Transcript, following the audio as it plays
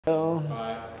5,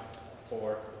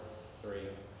 4, 3,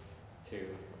 2,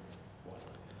 1.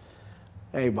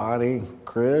 Hey, Bonnie,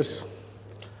 Chris,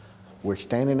 we're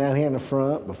standing out here in the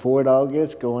front. Before it all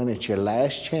gets going, it's your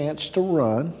last chance to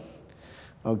run.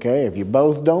 Okay, if you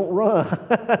both don't run,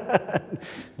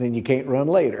 then you can't run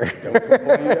later.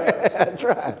 That's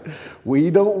right.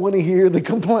 We don't want to hear the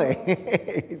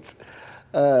complaints.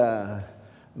 No,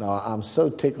 I'm so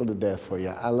tickled to death for you.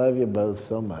 I love you both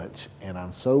so much, and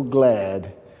I'm so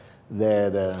glad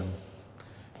that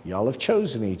y'all have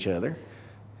chosen each other.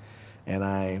 And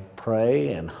I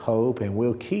pray and hope, and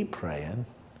we'll keep praying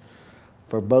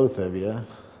for both of you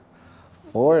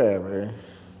forever,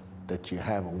 that you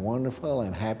have a wonderful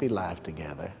and happy life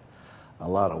together. A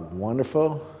lot of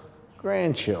wonderful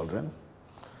grandchildren,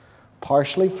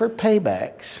 partially for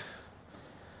paybacks,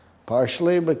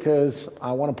 partially because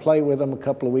I want to play with them a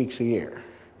couple of weeks a year.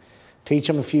 Teach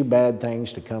them a few bad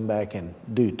things to come back and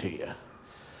do to you.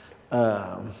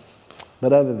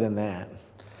 But other than that,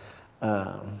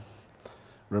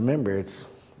 remember, it's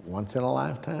once in a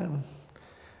lifetime.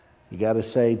 You got to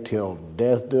say till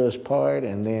death do us part,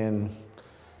 and then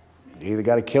you either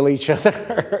got to kill each other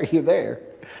or you're there.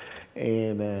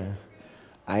 And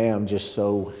I am just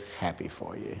so happy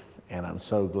for you, and I'm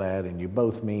so glad, and you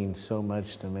both mean so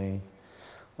much to me.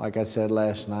 Like I said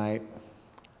last night,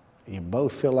 you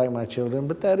both feel like my children,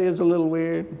 but that is a little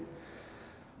weird.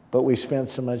 But we spent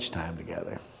so much time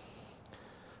together.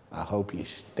 I hope you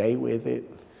stay with it,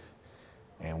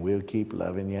 and we'll keep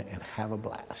loving you and have a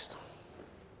blast.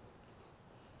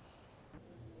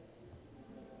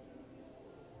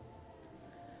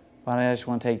 Bonnie, I just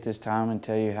want to take this time and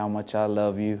tell you how much I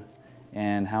love you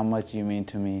and how much you mean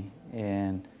to me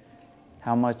and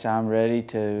how much I'm ready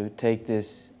to take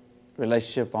this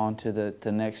relationship on to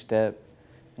the next step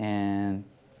and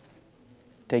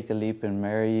take the leap and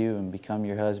marry you and become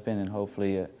your husband and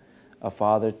hopefully a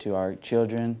father to our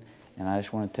children. And I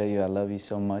just want to tell you I love you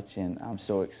so much, and I'm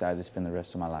so excited to spend the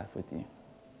rest of my life with you.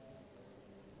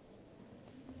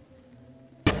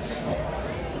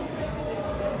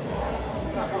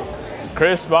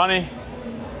 Chris, Bonnie,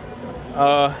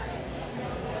 I've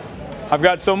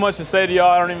got so much to say to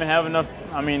y'all. I don't even have enough,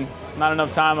 not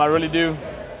enough time. I really do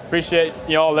appreciate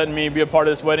y'all letting me be a part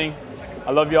of this wedding.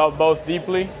 I love y'all both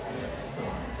deeply.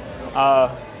 Y'all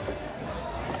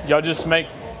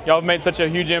have made such a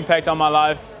huge impact on my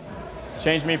life,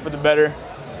 changed me for the better,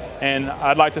 and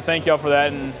I'd like to thank y'all for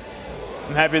that, and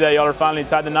I'm happy that y'all are finally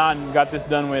tied the knot and got this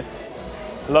done with.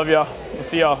 I love y'all. We'll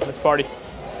see y'all. Let's party.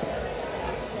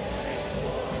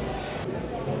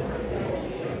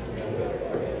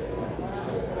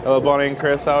 Hello, Bonnie and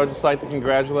Chris. I would just like to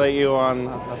congratulate you on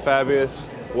a fabulous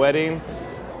wedding.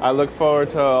 I look forward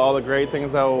to all the great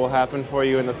things that will happen for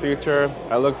you in the future.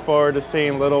 I look forward to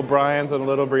seeing little Brians and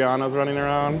little Briannas running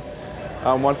around.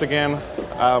 Once again,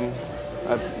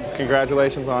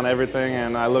 congratulations on everything,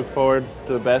 and I look forward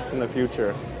to the best in the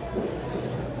future.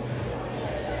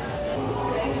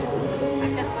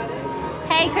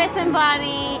 Hey, Chris and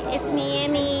Bonnie, it's me,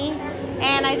 Amy,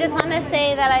 and I just want to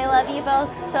say that I love you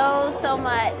both so, so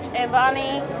much. And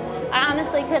Bonnie, I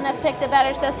honestly couldn't have picked a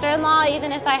better sister-in-law.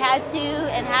 Even if I had to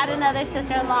and had another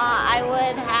sister-in-law, I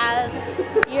would have.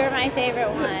 You're my favorite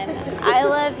one. I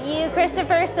love you,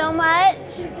 Christopher, so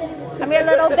much. I'm your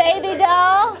little baby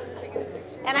doll.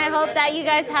 And I hope that you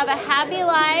guys have a happy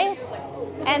life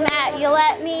and that you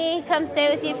let me come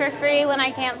stay with you for free when I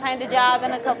can't find a job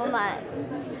in a couple months.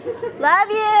 Love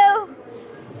you.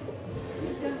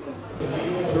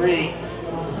 3.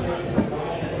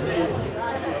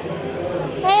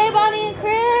 Hey, Bonnie and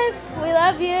Chris, we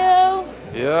love you.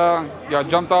 Yeah, y'all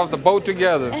jumped off the boat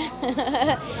together.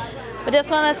 We just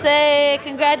want to say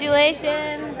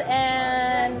congratulations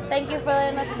and thank you for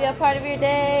letting us be a part of your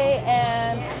day,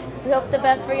 and we hope the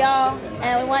best for y'all,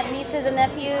 and we want nieces and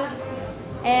nephews,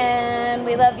 and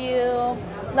we love you.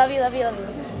 Love you, love you, love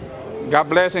you. God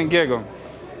bless and giggle.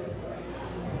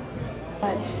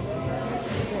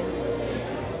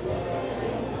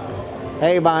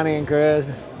 Hey, Bonnie and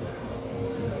Chris.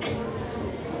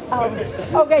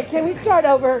 Okay, can we start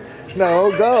over? No,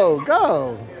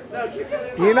 go.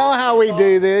 You know how we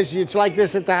do this. It's like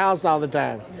this at the house all the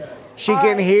time. She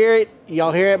can hear it.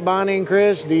 Y'all hear it, Bonnie and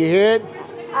Chris? Do you hear it?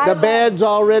 The bed's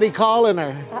already calling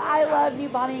her. I love you,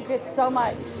 Bonnie and Chris, so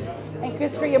much. And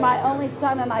Christopher, you're my only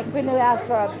son, and I couldn't have asked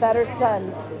for a better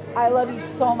son. I love you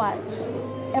so much.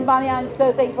 And Bonnie, I'm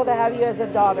so thankful to have you as a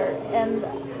daughter. And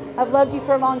I've loved you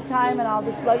for a long time, and I'll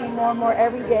just love you more and more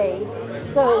every day.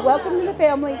 So welcome to the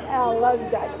family, and I love you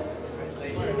guys.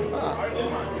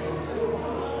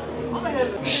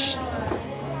 Shh.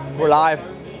 We're live.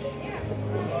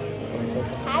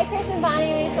 Hi, Chris and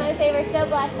Bonnie. We just want to say we're so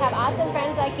blessed to have awesome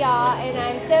friends like y'all, and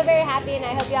I'm so very happy, and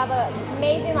I hope you have an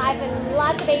amazing life and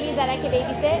lots of babies that I can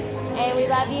babysit. And we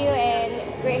love you, and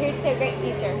here's to a great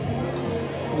future.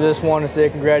 Just want to say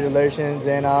congratulations,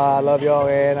 and I love y'all,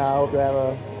 and I hope you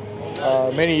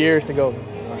have many years to go. We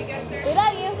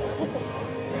love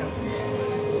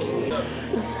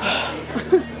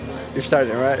you. You're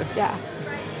starting, right? Yeah.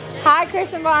 Hi,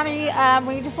 Chris and Bonnie.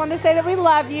 We just wanted to say that we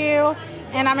love you,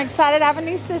 and I'm excited to have a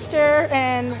new sister,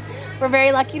 and we're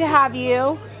very lucky to have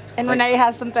you. And Renee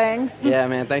has some things. Yeah,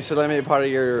 man. Thanks for letting me be part of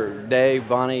your day,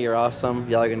 Bonnie. You're awesome.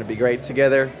 Y'all are going to be great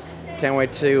together. Can't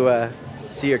wait to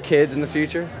see your kids in the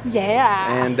future.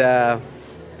 Yeah. And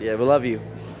yeah, we love you.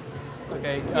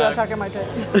 Okay. You're talking my turn.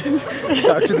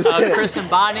 Talk to the Chris and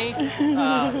Bonnie.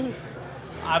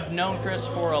 I've known Chris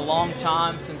for a long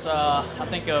time, since I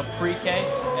think pre-K,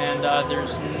 and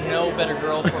there's no better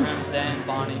girl for him than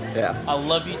Bonnie. Yeah. I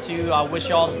love you too. I wish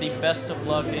y'all the best of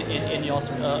luck in y'all's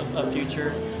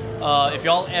future. If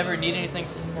y'all ever need anything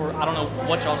for, I don't know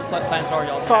what y'all's plans are,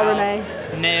 y'all's Call house,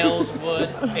 Renee. nails,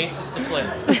 wood, aces to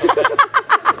bliss.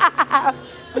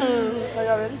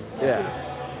 Yeah.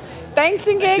 Thanks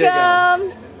and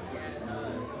Gig'em.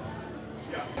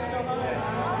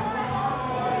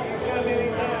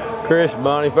 Chris,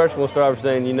 Bonnie, first we'll start by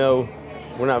saying, you know,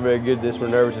 we're not very good at this. We're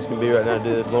nervous as can be right now to do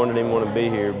this. Lauren didn't even want to be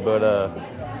here, but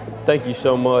thank you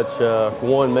so much for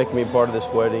one, making me part of this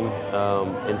wedding,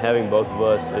 and having both of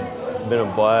us. It's been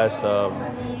a blast.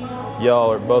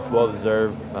 Y'all are both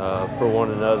well-deserved for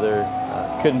one another.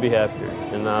 Couldn't be happier,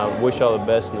 and I wish y'all the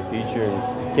best in the future,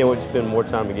 and can't wait to spend more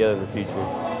time together in the future.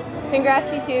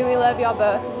 Congrats, you two. We love y'all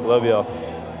both. Love y'all.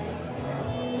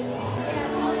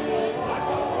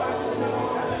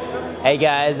 Hey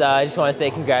guys, I just want to say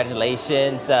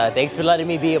congratulations. Thanks for letting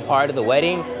me be a part of the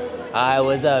wedding. I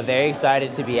was very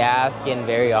excited to be asked and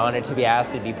very honored to be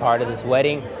asked to be part of this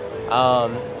wedding.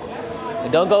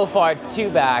 Don't go far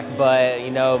too back, but you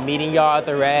know, meeting y'all at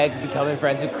the reg, becoming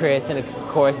friends with Chris, and of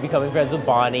course becoming friends with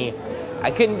Bonnie.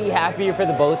 I couldn't be happier for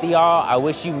the both of y'all. I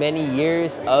wish you many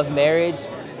years of marriage,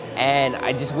 and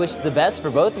I just wish the best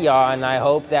for both of y'all, and I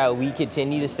hope that we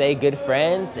continue to stay good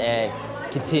friends and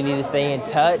continue to stay in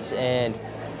touch and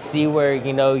see where,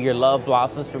 you know, your love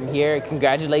blossoms from here.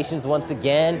 Congratulations once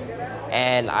again,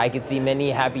 and I can see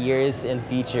many happy years in the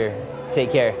future. Take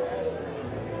care.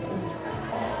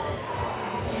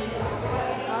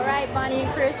 All right, Bonnie and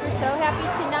Chris, we're so happy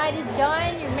tonight is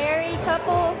done. You're married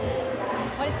couple.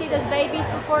 Want to see those babies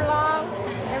before long.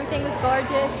 Everything was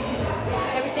gorgeous.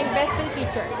 Everything best for the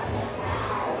future.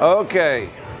 Okay.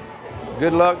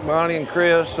 Good luck, Bonnie and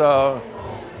Chris.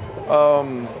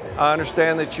 I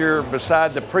understand that you're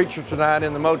beside the preacher tonight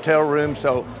in the motel room,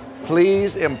 so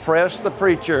please impress the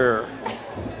preacher.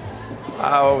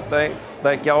 I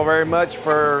thank y'all very much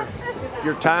for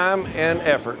your time and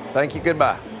effort. Thank you.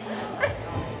 Goodbye.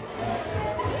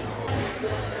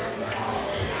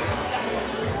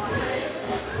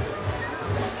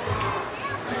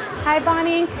 Hi,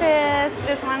 Bonnie and Chris.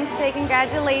 Just wanted to say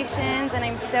congratulations, and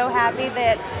I'm so happy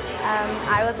that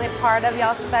I was a part of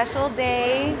y'all's special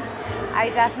day. I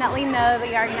definitely know that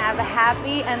y'all are gonna have a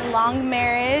happy and long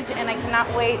marriage, and I cannot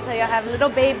wait till y'all have little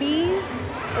babies,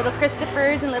 little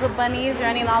Christophers and little bunnies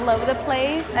running all over the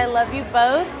place. I love you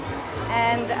both,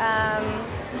 and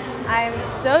I'm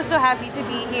so happy to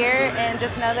be here, and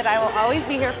just know that I will always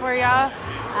be here for y'all.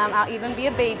 I'll even be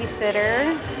a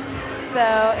babysitter. So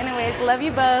anyways, love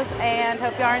you both, and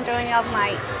hope y'all are enjoying y'all's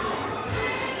night.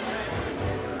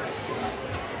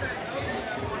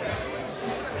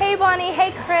 Hey Bonnie,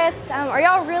 hey Chris, are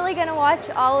y'all really gonna watch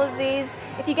all of these?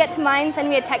 If you get to mine, send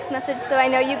me a text message so I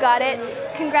know you got it.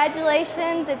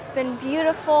 Congratulations, it's been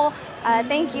beautiful.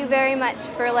 Thank you very much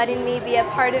for letting me be a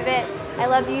part of it. I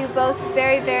love you both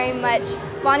very, very much.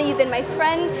 Bonnie, you've been my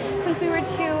friend since we were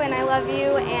 2, and I love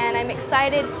you, and I'm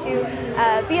excited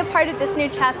to be a part of this new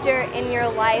chapter in your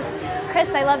life. Chris,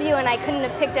 I love you, and I couldn't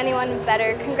have picked anyone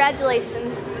better.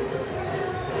 Congratulations.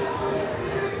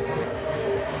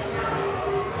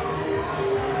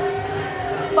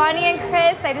 Bonnie and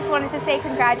Chris, I just wanted to say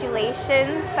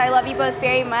congratulations. I love you both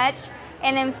very much,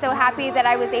 and I'm so happy that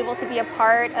I was able to be a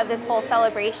part of this whole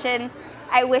celebration.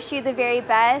 I wish you the very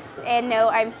best, and know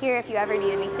I'm here if you ever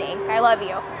need anything. I love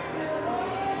you.